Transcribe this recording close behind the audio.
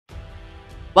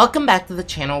Welcome back to the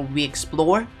channel where we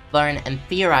explore, learn, and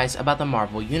theorize about the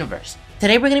Marvel Universe.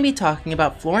 Today we're going to be talking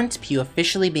about Florence Pugh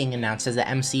officially being announced as the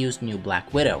MCU's new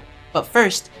Black Widow. But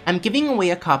first, I'm giving away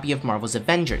a copy of Marvel's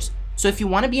Avengers, so if you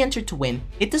want to be entered to win,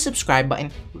 hit the subscribe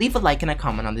button, leave a like and a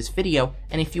comment on this video,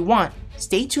 and if you want,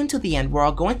 stay tuned till the end where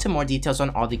I'll go into more details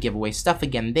on all the giveaway stuff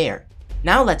again there.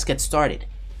 Now let's get started.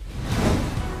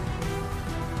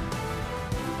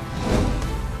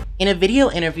 In a video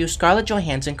interview, Scarlett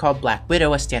Johansson called Black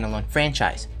Widow a standalone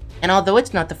franchise, and although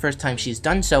it's not the first time she's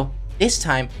done so, this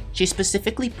time, she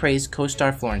specifically praised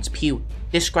co-star Florence Pugh,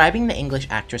 describing the English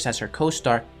actress as her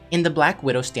co-star in the Black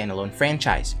Widow standalone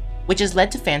franchise, which has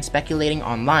led to fans speculating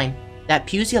online that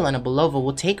Pugh's Yelena Belova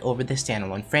will take over the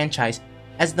standalone franchise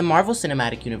as the Marvel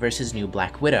Cinematic Universe's new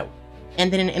Black Widow.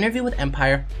 And in an interview with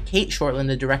Empire, Cate Shortland,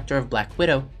 the director of Black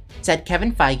Widow, said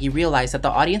Kevin Feige realized that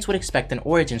the audience would expect an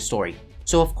origin story,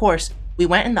 so of course, we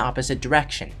went in the opposite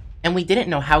direction, and we didn't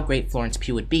know how great Florence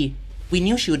Pugh would be. We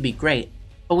knew she would be great,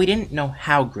 but we didn't know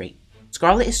how great.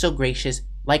 Scarlett is so gracious,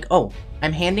 like, oh,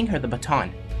 I'm handing her the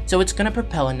baton, so it's gonna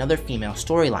propel another female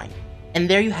storyline. And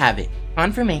there you have it,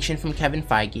 confirmation from Kevin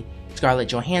Feige, Scarlett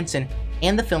Johansson,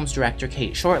 and the film's director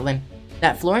Cate Shortland,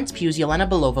 that Florence Pugh's Yelena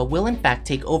Belova will in fact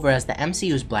take over as the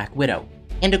MCU's Black Widow.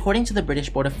 And according to the British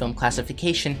Board of Film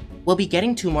Classification, we'll be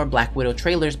getting 2 more Black Widow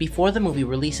trailers before the movie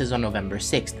releases on November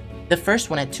 6th. The first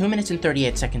one at 2 minutes and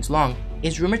 38 seconds long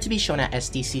is rumored to be shown at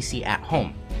SDCC at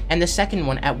Home, and the second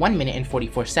one at 1 minute and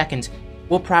 44 seconds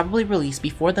will probably release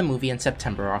before the movie in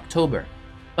September or October.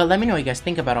 But let me know what you guys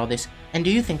think about all this, and do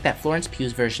you think that Florence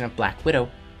Pugh's version of Black Widow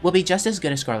will be just as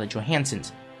good as Scarlett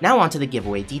Johansson's? Now on to the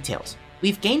giveaway details.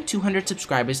 We've gained 200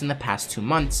 subscribers in the past 2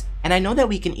 months, and I know that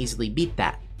we can easily beat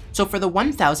that. So for the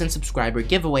 1000 subscriber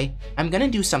giveaway, I'm gonna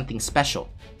do something special.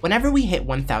 Whenever we hit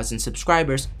 1000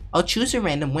 subscribers, I'll choose a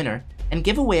random winner and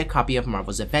give away a copy of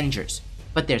Marvel's Avengers.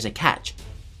 But there's a catch.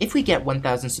 If we get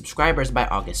 1000 subscribers by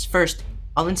August 1st,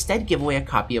 I'll instead give away a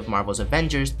copy of Marvel's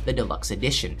Avengers, the Deluxe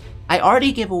Edition. I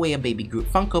already gave away a Baby Groot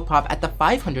Funko Pop at the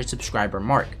 500 subscriber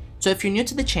mark. So if you're new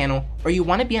to the channel or you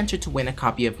want to be entered to win a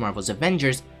copy of Marvel's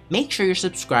Avengers, make sure you're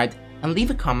subscribed and leave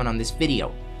a comment on this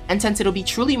video. And since it'll be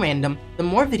truly random, the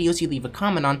more videos you leave a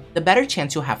comment on, the better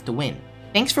chance you'll have to win.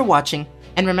 Thanks for watching,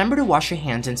 and remember to wash your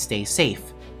hands and stay safe.